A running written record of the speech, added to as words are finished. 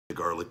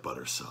garlic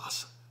butter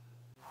sauce.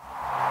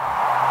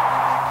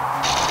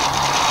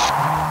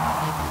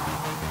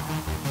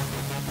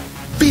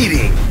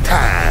 Feeding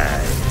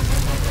time.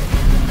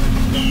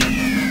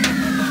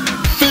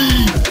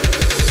 Feed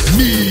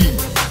me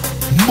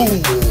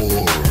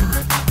more.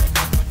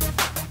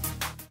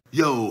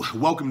 Yo,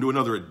 welcome to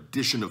another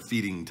edition of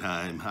Feeding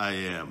Time. I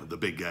am the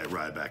big guy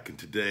Ryback, and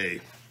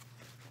today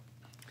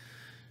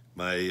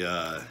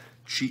my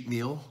cheat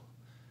meal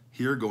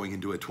here, going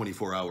into a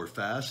 24-hour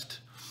fast.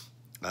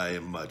 I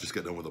am just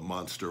got done with a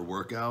monster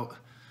workout,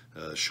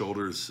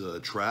 shoulders,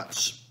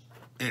 traps,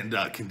 and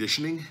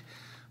conditioning,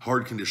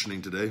 hard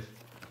conditioning today.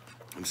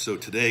 And so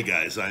today,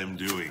 guys, I am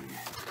doing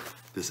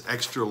this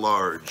extra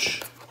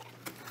large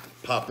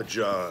Papa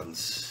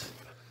John's,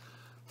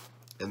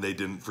 and they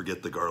didn't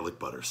forget the garlic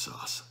butter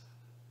sauce.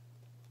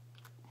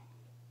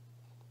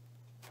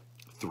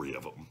 3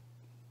 of them.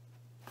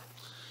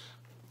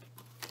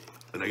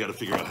 And I got to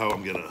figure out how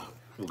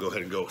we'll go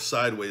ahead and go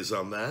sideways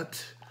on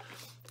that.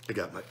 I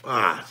got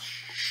my,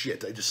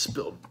 shit, I just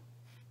spilled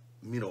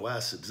amino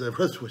acids.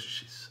 That's what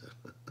she said.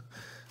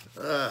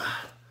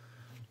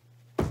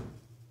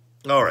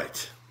 All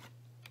right.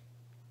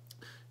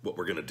 What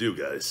we're going to do,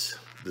 guys,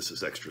 this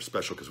is extra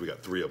special because we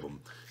got 3 of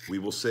them. We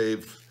will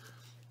save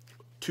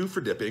 2 for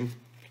dipping.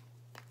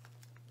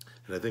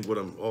 And I think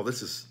what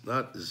this is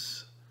not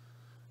as,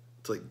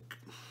 it's like,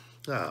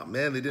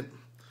 man, they didn't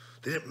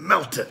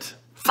melt it.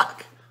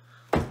 Fuck.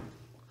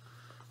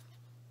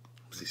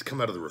 Does these come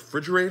out of the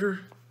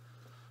refrigerator?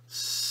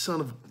 Son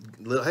of,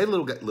 hey,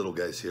 little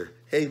guys here.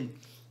 Hey,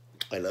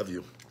 I love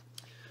you.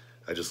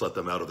 I just let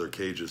them out of their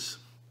cages.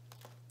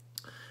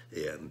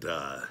 And,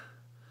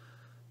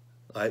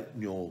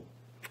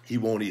 he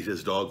won't eat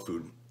his dog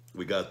food.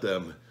 We got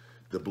them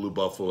the Blue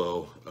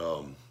Buffalo.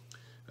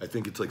 I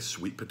think it's like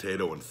sweet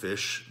potato and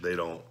fish. They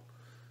don't,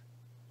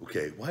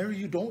 okay,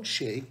 don't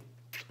shake.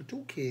 It's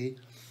okay.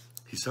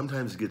 He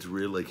sometimes gets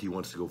real, like he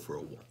wants to go for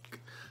a walk.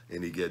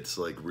 And he gets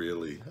like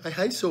really,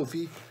 hi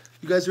Sophie.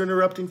 You guys are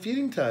interrupting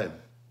feeding time.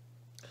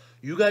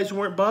 You guys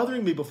weren't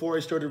bothering me before I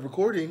started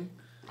recording.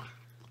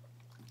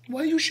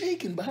 Why are you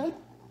shaking, bud?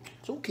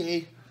 It's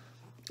okay.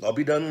 I'll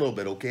be done in a little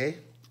bit, okay?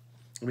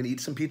 I'm gonna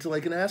eat some pizza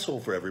like an asshole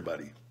for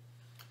everybody.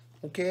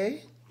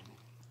 Okay?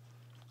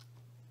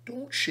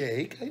 Don't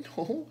shake, I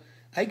know.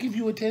 I give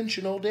you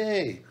attention all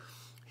day.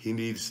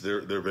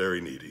 They're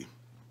very needy.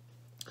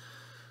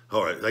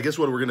 All right, I guess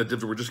what we're gonna do,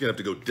 we're just gonna have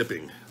to go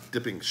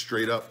dipping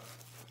straight up.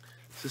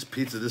 This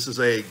pizza, this is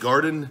a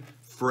garden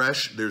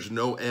fresh, there's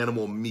no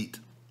animal meat.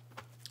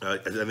 I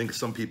think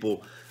some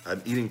people,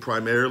 I'm eating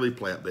primarily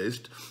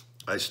plant-based.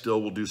 I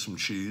still will do some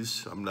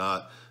cheese. I'm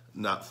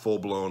not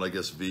full-blown, I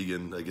guess,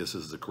 vegan, I guess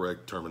is the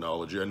correct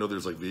terminology. I know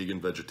there's like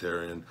vegan,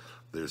 vegetarian,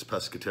 there's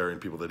pescatarian,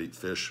 people that eat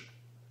fish.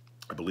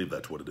 I believe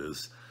that's what it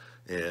is.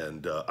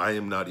 And I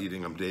am not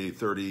eating, I'm day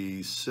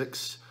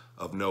 36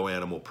 of no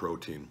animal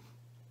protein.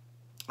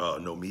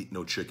 No meat,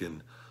 no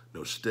chicken,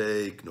 no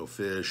steak, no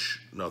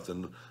fish,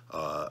 nothing.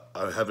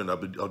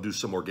 I'll do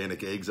some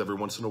organic eggs every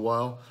once in a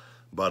while.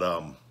 But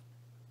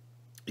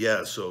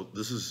yeah, so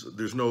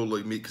there's no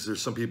like meat, because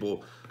there's some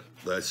people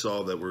that I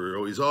saw that were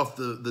always off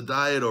the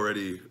diet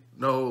already.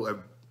 No,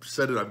 I've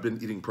said it, I've been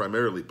eating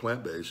primarily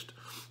plant-based,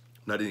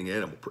 not eating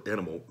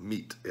animal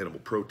meat, animal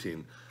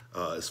protein,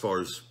 as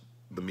far as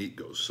the meat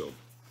goes. So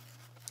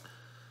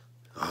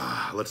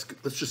let's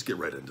just get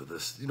right into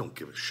this. You don't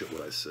give a shit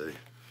what I say.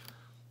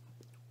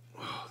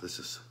 Oh, this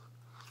is...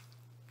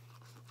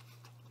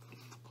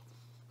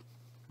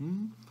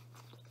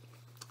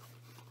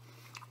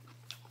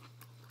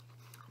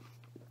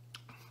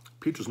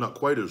 Pizza's not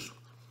quite as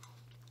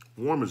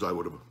warm as I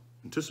would have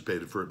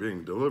anticipated for it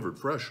being delivered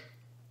fresh.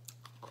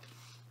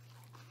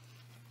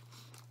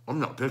 I'm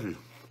not picky.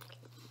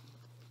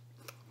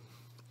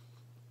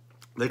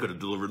 They could have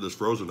delivered this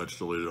frozen. I'd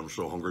still eat it. I'm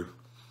so hungry.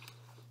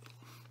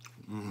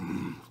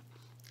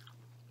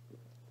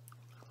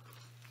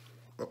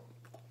 Oh,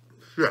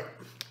 shit.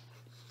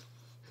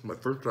 My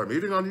first time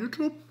eating on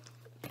YouTube?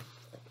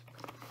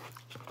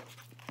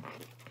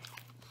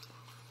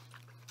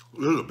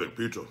 This is a big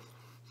pizza.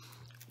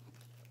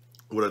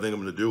 What I think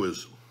I'm going to do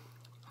is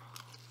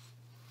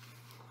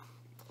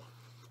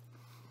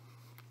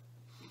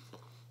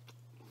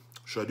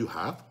should I do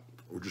half,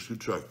 or just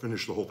should I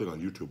finish the whole thing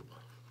on YouTube?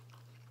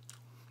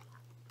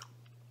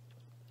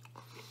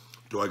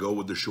 Do I go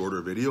with the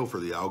shorter video for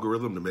the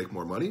algorithm to make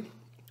more money?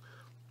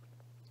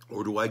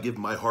 Or do I give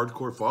my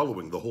hardcore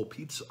following the whole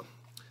pizza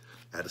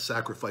at a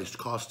sacrificed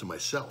cost to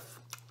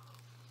myself?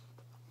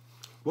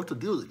 What to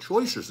do? The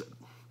choice is...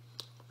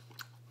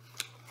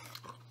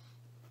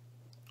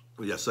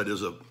 Yes, that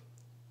is a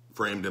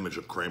framed image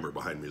of Kramer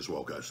behind me as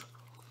well, guys.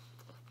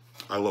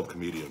 I love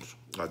comedians.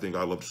 I think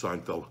I love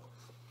Seinfeld.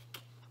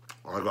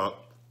 I got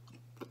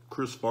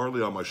Chris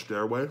Farley on my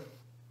stairway,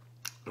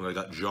 and I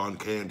got John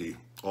Candy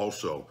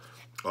also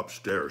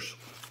upstairs.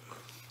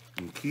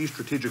 In key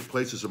strategic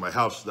places in my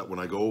house that when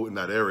I go in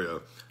that area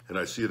and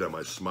I see them,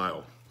 I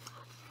smile.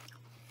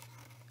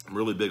 I'm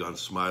really big on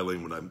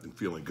smiling when I'm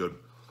feeling good.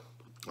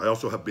 I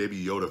also have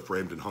Baby Yoda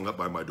framed and hung up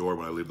by my door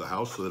when I leave the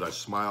house so that I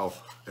smile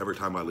every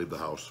time I leave the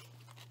house.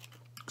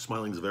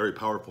 Smiling is a very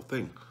powerful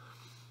thing.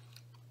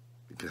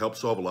 It can help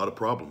solve a lot of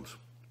problems.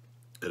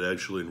 It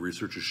actually, in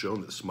research, has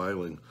shown that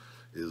smiling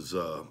is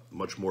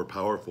much more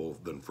powerful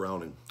than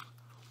frowning.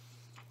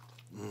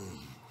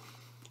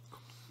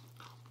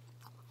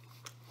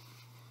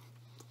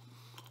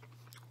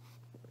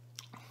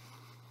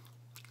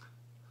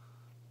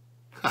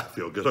 I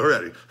feel good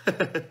already.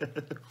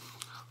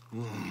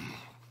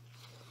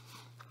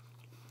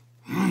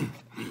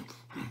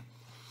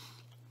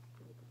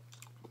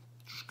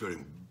 Just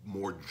getting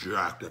more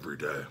jacked every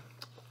day.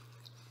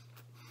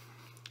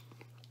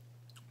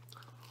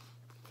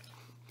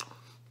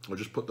 I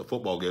just put the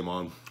football game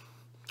on.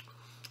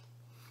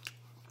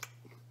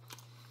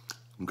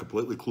 I'm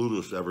completely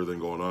clueless to everything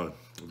going on.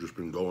 I've just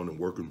been going and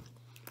working.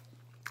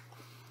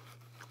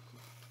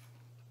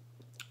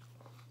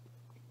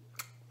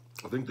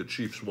 I think the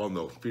Chiefs won,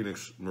 though.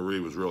 Phoenix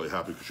Marie was really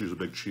happy because she's a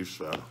big Chiefs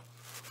fan.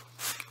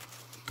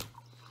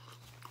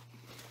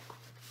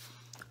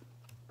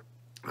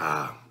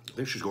 I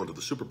think she's going to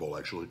the Super Bowl,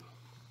 actually.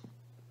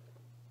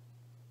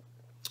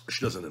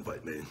 She doesn't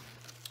invite me.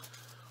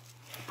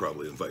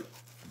 Probably invite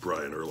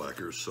Brian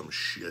Urlacher or some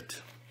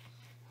shit.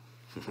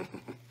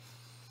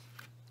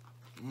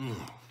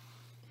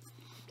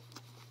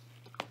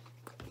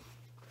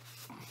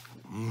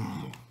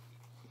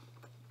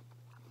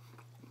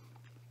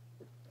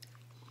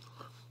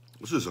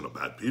 This isn't a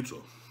bad pizza.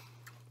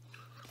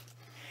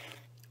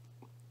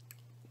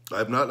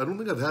 I don't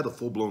think I've had a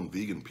full-blown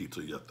vegan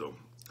pizza yet, though.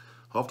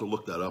 I'll have to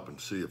look that up and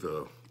see if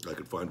I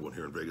could find one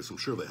here in Vegas. I'm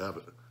sure they have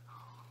it.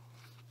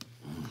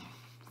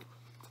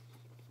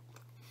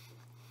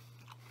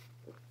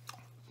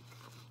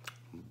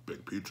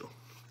 Big pizza.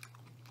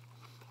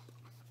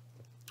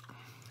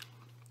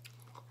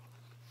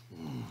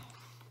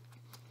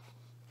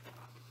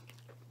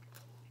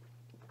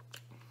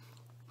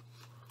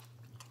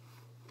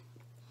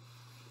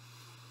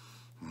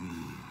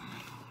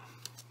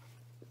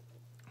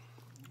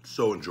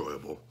 So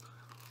enjoyable.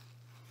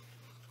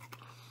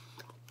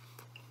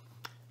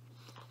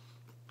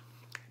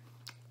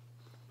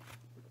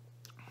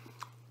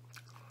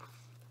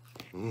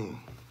 I'm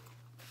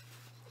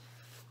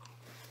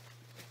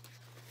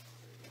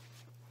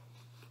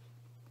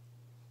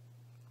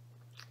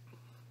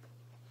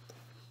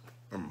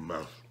a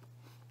mess.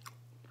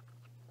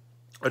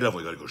 I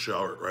definitely gotta go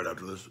shower right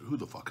after this. Who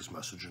the fuck is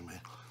messaging me?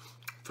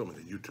 Filming a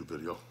YouTube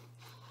video.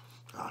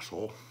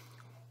 Asshole.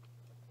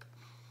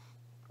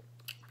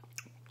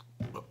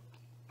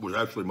 Was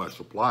actually my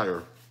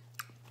supplier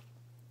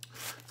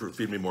for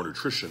Feed Me More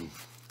Nutrition.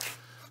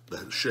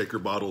 The shaker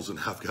bottles and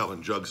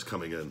half-gallon jugs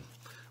coming in.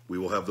 We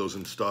will have those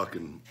in stock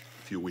in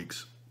a few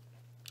weeks.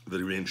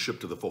 That are being shipped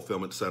to the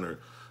fulfillment center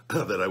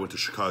that I went to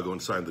Chicago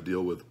and signed the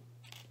deal with,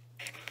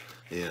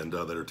 and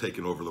that are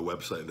taking over the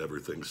website and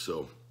everything.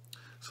 So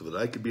that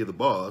I could be the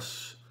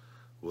boss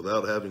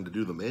without having to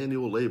do the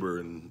manual labor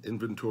and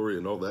inventory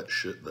and all that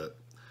shit that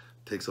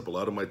takes up a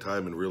lot of my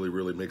time and really,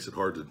 really makes it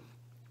hard to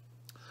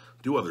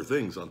do other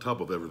things on top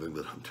of everything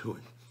that I'm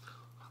doing.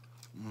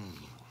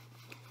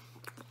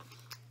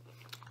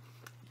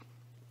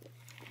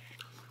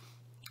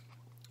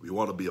 You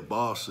want to be a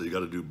boss, so you got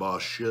to do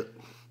boss shit.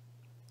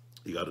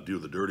 You got to do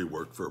the dirty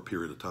work for a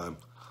period of time.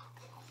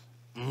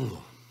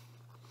 You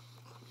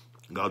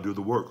got to do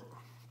the work.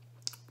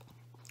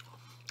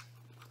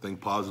 Think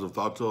positive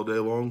thoughts all day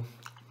long.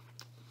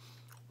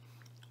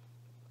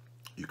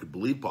 You could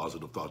believe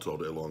positive thoughts all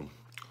day long.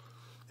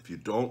 If you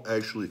don't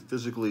actually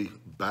physically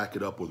back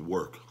it up with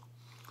work,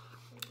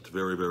 it's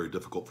very, very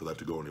difficult for that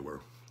to go anywhere.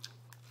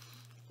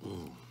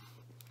 And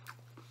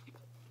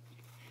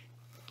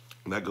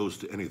that goes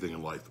to anything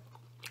in life.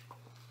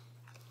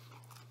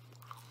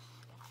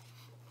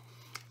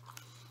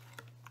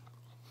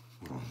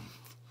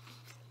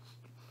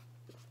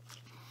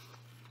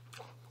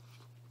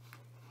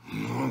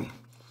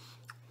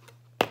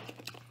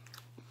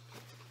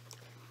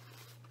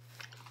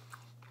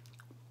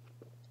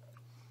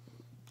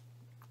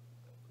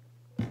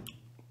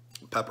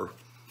 Pepper.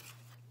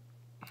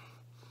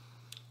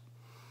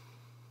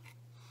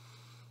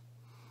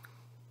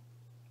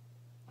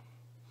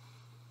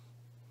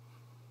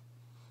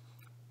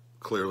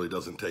 Clearly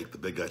doesn't take the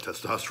big guy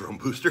testosterone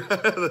booster.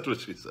 That's what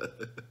she said.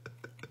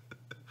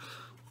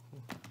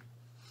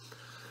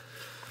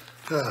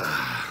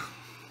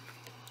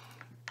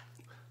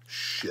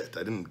 Shit,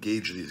 I didn't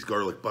gauge these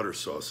garlic butter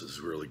sauces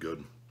really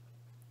good.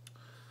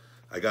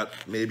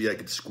 Maybe I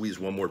could squeeze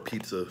one more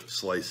pizza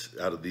slice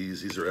out of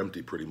these. These are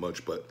empty pretty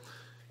much, but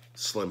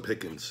slim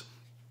pickings.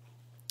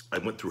 I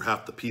went through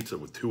half the pizza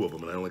with 2 of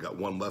them, and I only got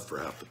 1 left for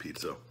half the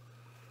pizza.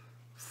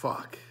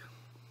 Fuck.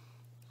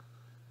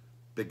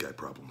 Big guy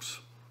problems.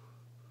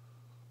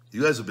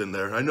 You guys have been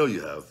there. I know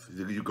you have.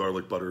 You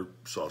garlic butter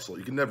sauce.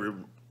 You can never...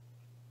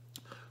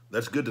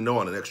 That's good to know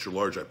on an extra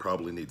large. I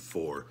probably need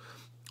 4.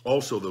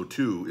 Also, though,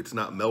 too, it's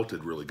not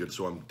melted really good,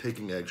 so I'm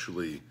taking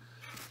actually...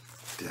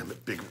 Damn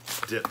it, big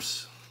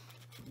dips.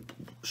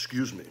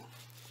 Excuse me.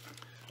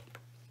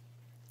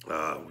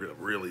 We're gonna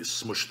really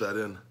smush that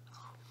in.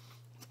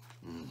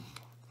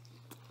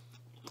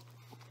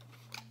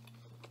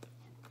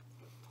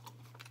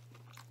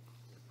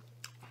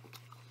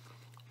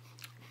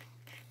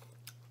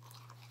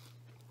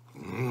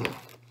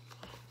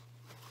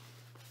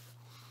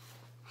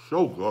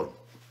 So good.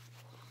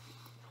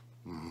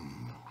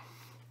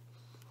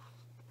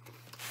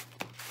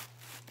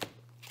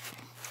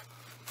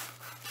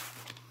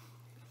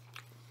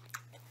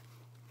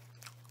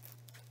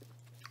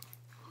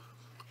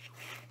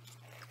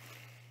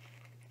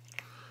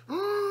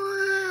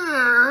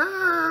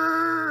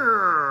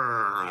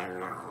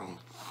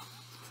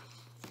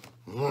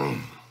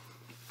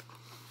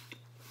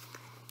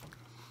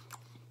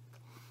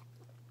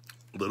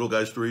 Little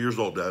guy's 3 years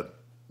old, Dad.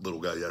 Little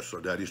guy, yes,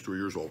 our daddy's 3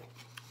 years old.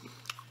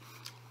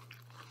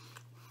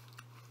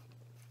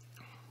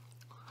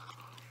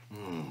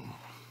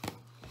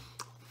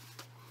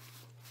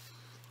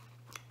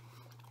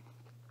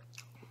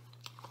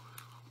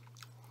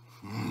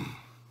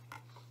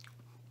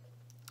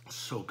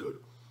 So good.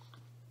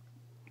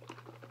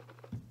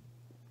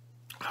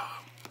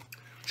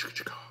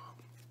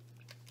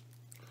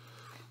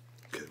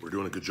 Okay, we're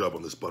doing a good job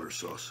on this butter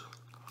sauce.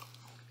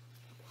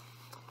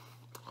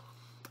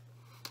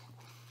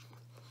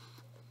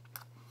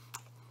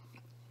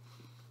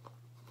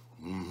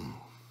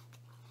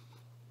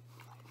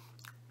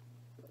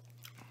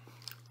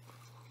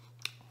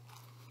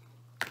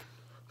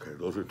 Okay,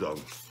 those are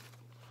done.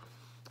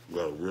 We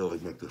gotta really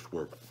make this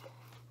work.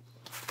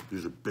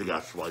 These are big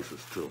ass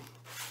slices too.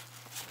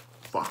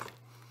 Fuck.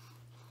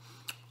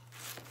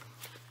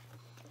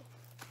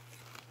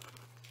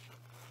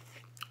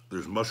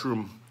 There's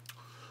mushrooms,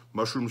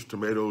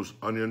 tomatoes,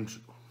 onions,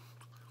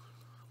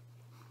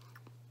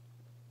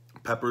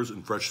 peppers,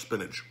 and fresh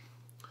spinach.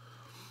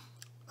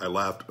 I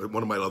laughed at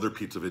one of my other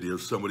pizza videos.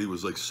 Somebody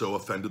was like so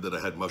offended that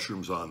I had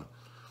mushrooms on.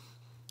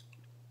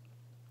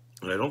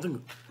 And I don't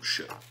think,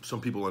 shit,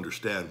 some people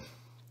understand,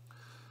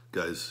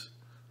 guys,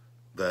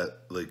 that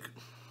like,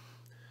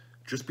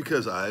 just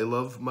because I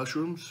love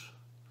mushrooms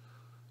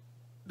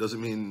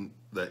doesn't mean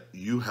that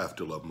you have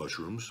to love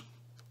mushrooms.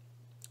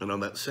 And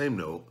on that same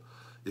note,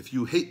 if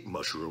you hate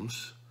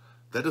mushrooms,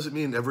 that doesn't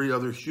mean every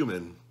other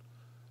human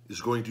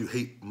is going to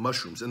hate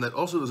mushrooms. And that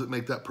also doesn't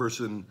make that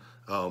person,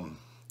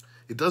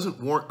 it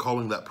doesn't warrant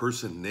calling that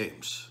person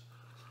names.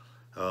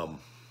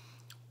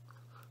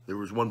 There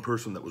was one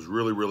person that was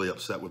really, really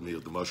upset with me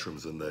with the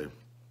mushrooms, and they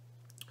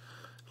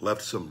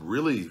left some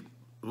really,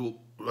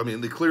 I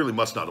mean, they clearly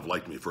must not have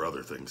liked me for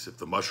other things. If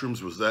the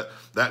mushrooms was that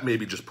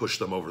maybe just pushed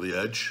them over the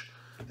edge.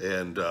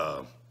 And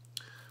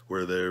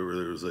where there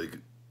was like,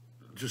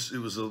 just, it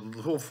was a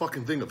whole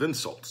fucking thing of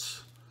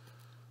insults.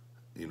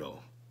 You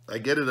know, I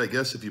get it, I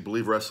guess, if you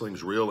believe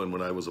wrestling's real, and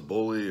when I was a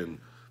bully, and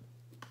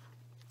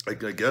I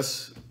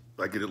guess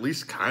I could at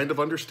least kind of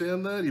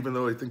understand that, even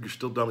though I think you're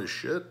still dumb as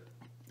shit,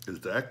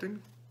 is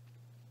acting.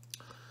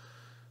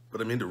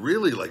 But I mean, to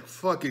really like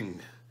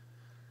fucking,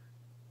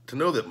 to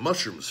know that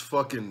mushrooms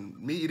fucking,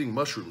 me eating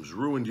mushrooms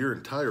ruined your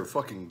entire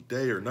fucking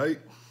day or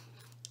night,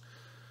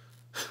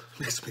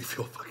 makes me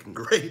feel fucking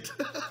great.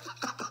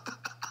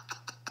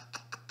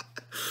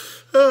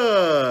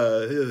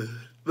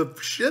 The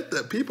shit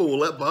that people will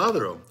let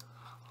bother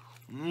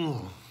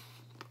them.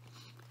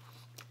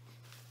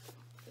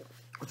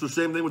 It's the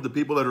same thing with the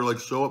people that are like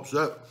so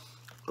upset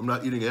I'm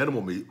not eating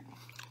animal meat.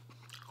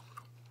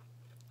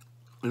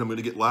 And I'm going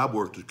to get lab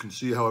work to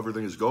see how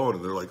everything is going.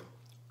 And they're like,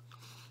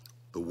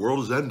 the world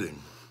is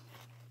ending.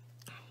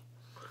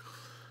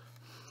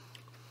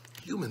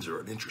 Humans are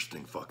an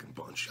interesting fucking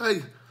bunch.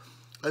 I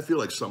feel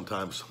like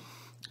sometimes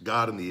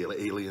God and the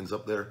aliens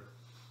up there,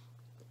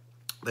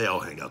 they all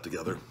hang out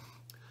together.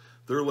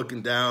 They're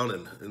looking down,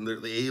 and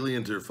the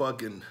aliens are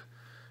fucking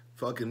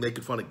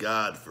making fun of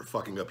God for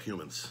fucking up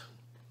humans.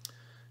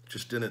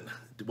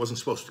 It wasn't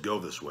supposed to go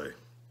this way.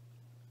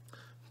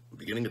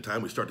 Beginning of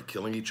time, we started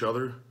killing each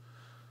other.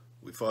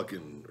 We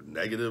fucking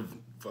negative,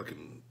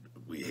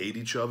 we hate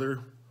each other.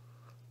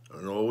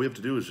 And all we have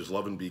to do is just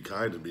love and be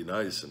kind and be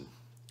nice and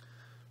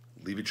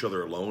leave each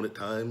other alone at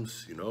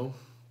times, you know?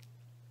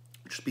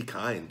 Just be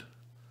kind.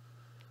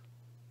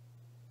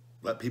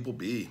 Let people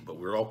be, but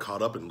we're all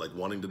caught up in like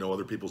wanting to know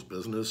other people's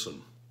business,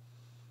 and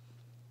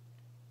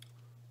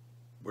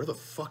where the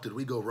fuck did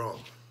we go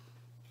wrong?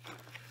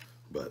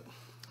 But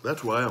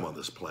that's why I'm on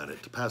this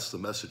planet, to pass the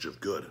message of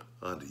good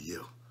onto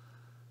you.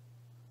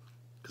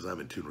 Because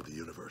I'm in tune with the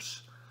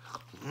universe.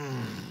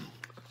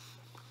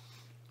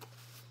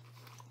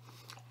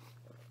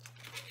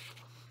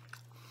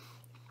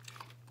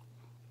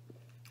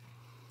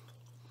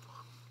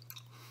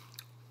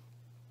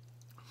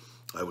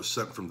 I was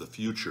sent from the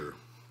future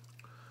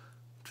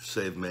to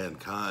save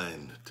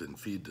mankind, to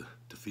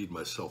feed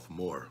myself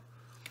more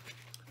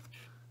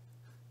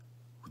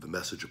with the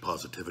message of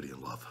positivity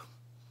and love.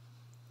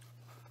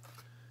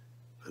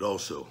 And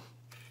also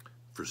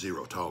for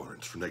zero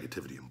tolerance for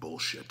negativity and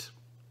bullshit.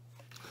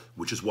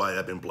 Which is why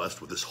I've been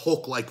blessed with this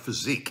Hulk-like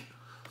physique.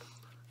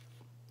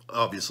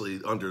 Obviously,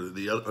 under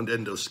the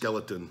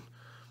endoskeleton,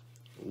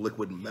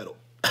 liquid metal,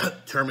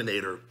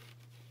 Terminator,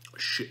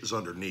 shit is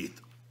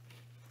underneath.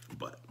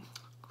 But,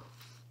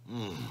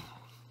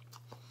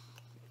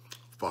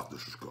 fuck,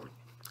 this is good.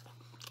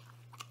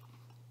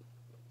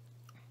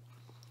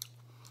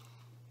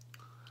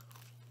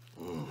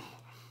 Oh,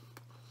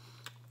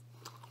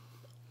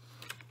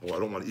 I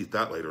don't want to eat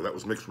that later. That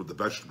was mixed with the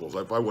vegetables.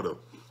 If I would have,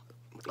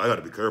 I got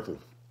to be careful.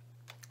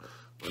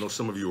 I know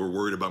some of you are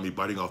worried about me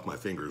biting off my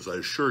fingers. I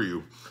assure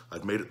you,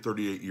 I've made it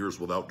 38 years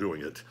without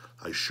doing it.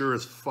 I sure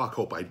as fuck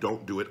hope I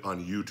don't do it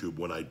on YouTube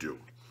when I do.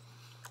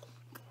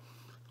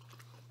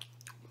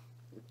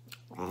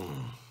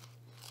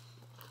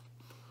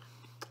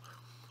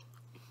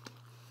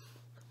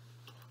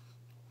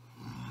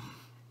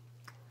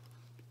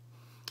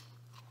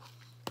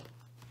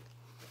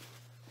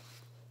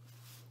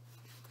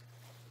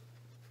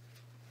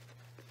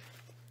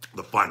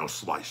 The final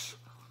slice.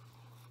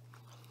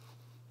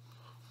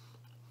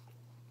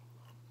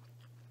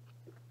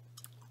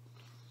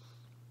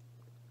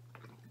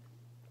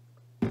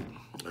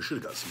 I should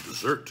have got some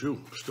dessert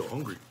too. I'm still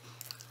hungry.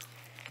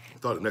 I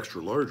thought an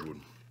extra large would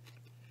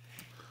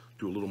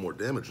do a little more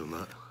damage than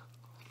that.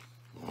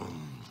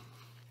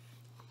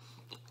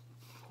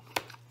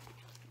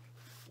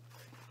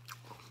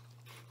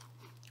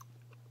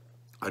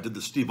 I did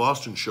the Steve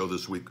Austin show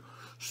this week.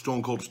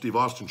 Stone Cold Steve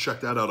Austin.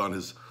 Check that out on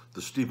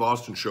the Steve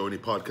Austin show, any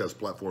podcast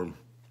platform.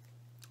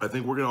 I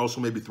think we're going to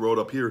also maybe throw it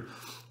up here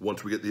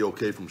once we get the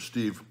okay from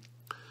Steve.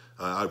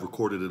 I've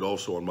recorded it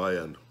also on my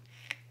end.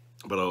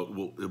 But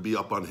it'll be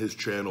up on his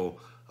channel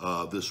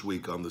this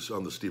week on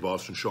the Steve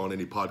Austin show on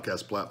any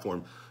podcast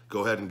platform.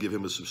 Go ahead and give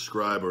him a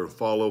subscribe or a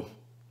follow.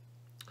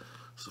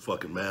 It's a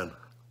fucking man.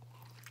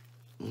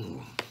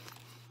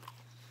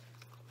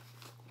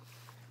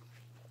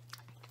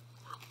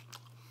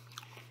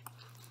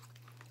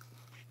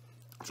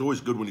 It's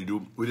always good when you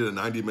do. We did a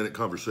 90-minute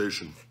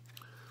conversation.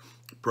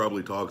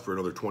 Probably talked for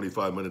another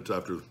 25 minutes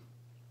after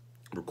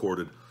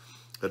recorded.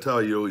 That's how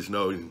you always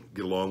know you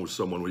get along with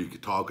someone when you can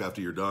talk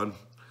after you're done.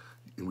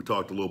 And we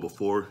talked a little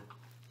before.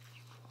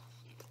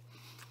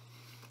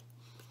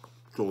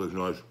 It's always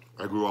nice.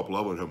 I grew up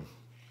loving him.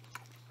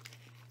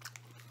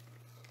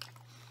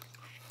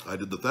 I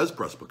did the Fez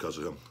press because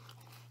of him.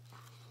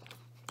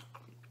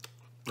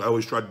 I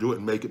always tried to do it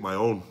and make it my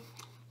own.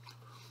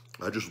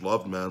 I just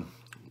loved, man.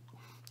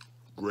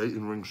 Great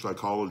in-ring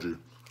psychology.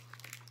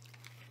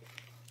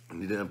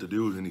 And you didn't have to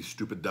do any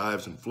stupid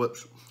dives and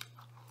flips.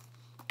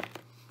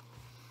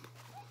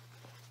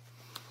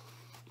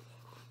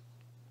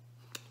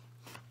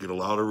 Get a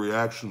louder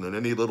reaction than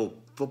any little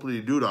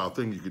flippity-doo-dah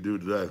thing you could do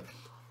today.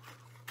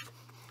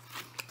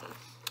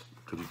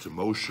 Because it's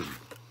emotion.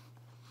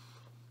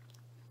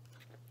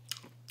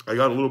 I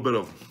got a little bit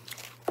of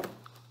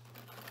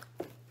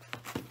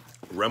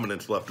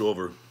remnants left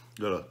over.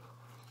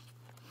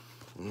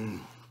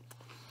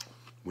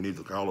 We need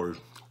the calories.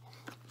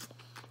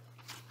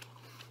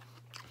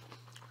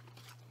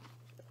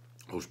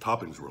 Those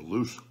toppings were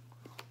loose.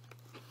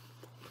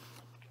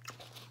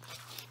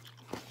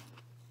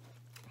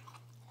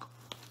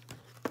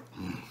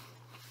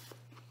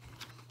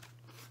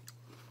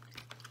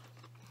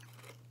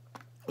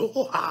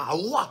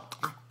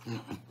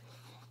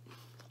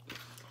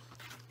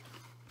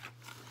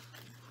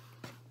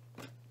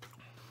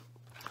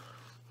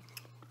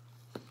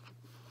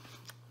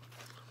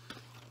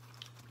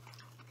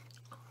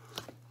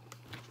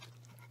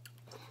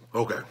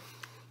 Okay.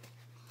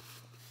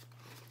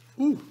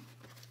 Ooh.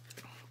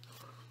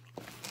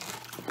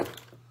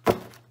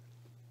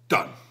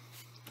 Done.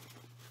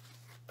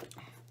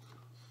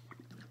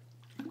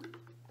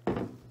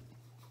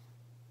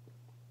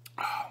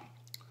 Ah.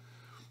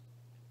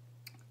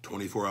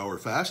 24-hour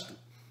fast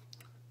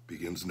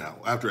begins now.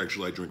 After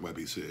actually I drink my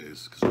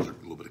BCAAs, because those are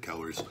a little bit of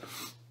calories.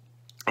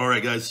 All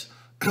right, guys.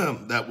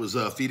 That was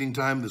feeding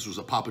time. This was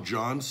a Papa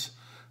John's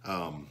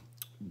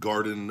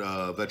garden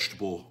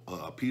vegetable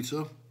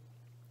pizza.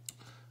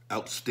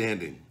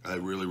 Outstanding. I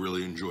really,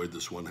 really enjoyed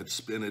this one. Had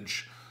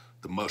spinach,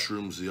 the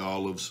mushrooms, the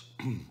olives,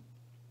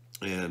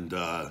 and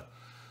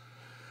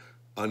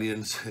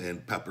onions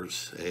and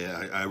peppers.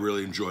 I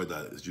really enjoyed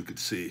that, as you could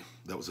see.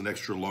 That was an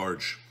extra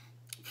large.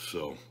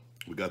 So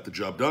we got the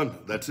job done.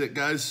 That's it,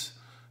 guys.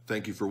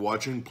 Thank you for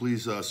watching.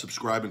 Please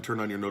subscribe and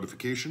turn on your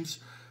notifications.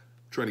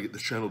 I'm trying to get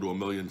this channel to 1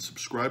 million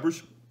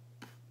subscribers.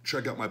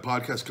 Check out my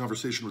podcast,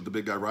 Conversation with the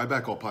Big Guy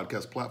Ryback, all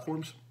podcast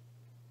platforms.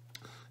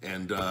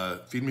 And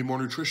Feed Me More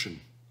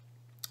Nutrition,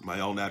 my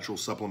all-natural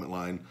supplement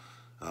line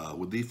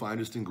with the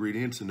finest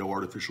ingredients and no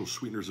artificial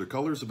sweeteners or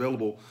colors,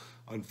 available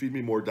on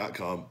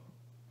feedmemore.com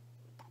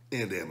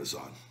and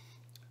Amazon.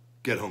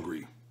 Get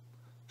hungry.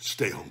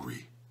 Stay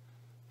hungry.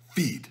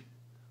 Feed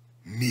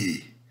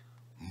me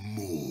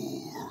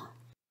more.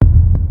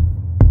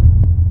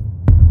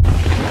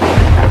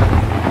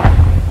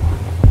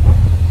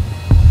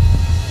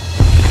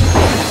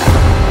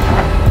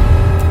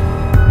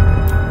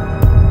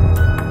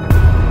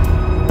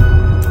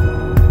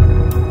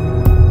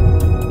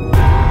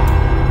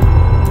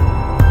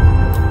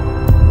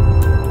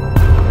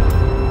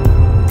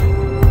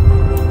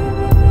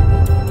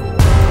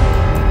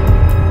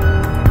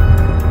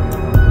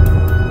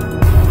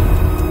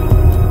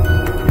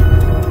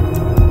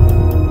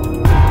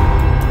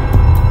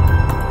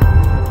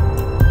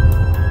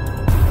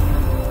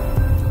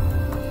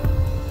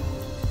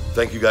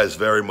 Thank you guys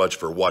very much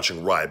for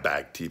watching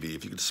Ryback TV.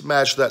 If you could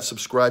smash that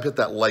subscribe, hit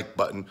that like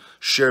button,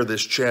 share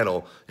this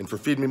channel, and for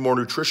Feed Me More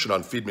Nutrition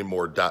on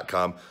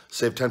feedmemore.com,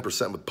 save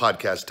 10% with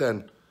Podcast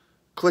 10.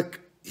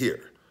 Click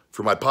here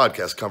for my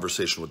podcast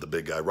conversation with the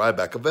big guy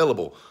Ryback,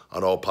 available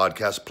on all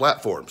podcast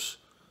platforms.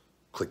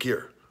 Click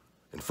here.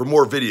 And for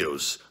more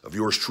videos of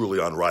yours truly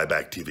on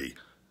Ryback TV,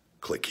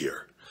 click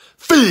here.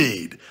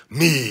 Feed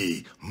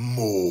me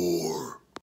more.